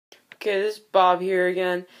Okay, this is Bob here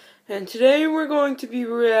again, and today we're going to be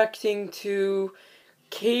reacting to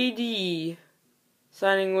KD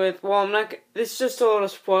signing with, well, this is just a little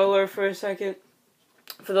spoiler for a second,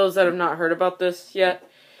 for those that have not heard about this yet.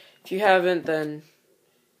 If you haven't, then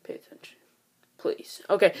pay attention, please.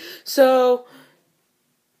 Okay, so,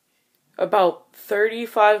 about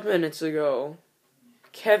 35 minutes ago,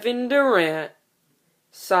 Kevin Durant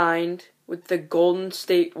signed with the Golden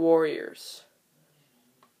State Warriors.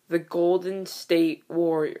 The Golden State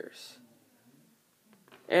Warriors.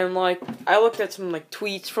 And, I looked at some,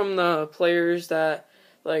 tweets from the players that,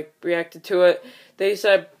 reacted to it. They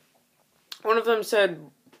said, one of them said,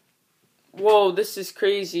 whoa, this is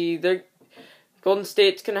crazy. Golden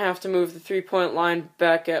State's going to have to move the three-point line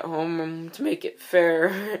back at home to make it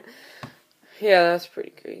fair. Yeah, that's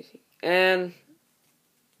pretty crazy. And,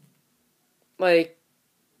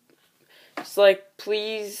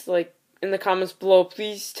 please, in the comments below,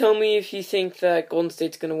 please tell me if you think that Golden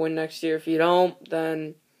State's going to win next year. If you don't,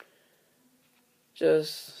 then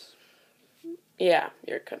yeah,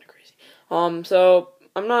 you're kind of crazy. So,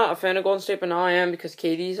 I'm not a fan of Golden State, but now I am because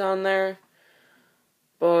KD's on there.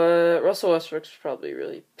 But Russell Westbrook's probably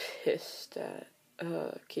really pissed at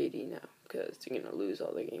KD now because they're going to lose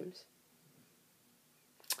all the games.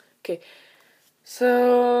 Okay,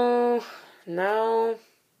 so now,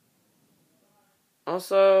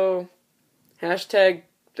 also, hashtag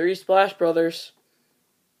 3 Splash Brothers.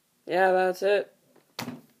 Yeah, that's it.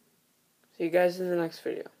 See you guys in the next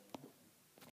video.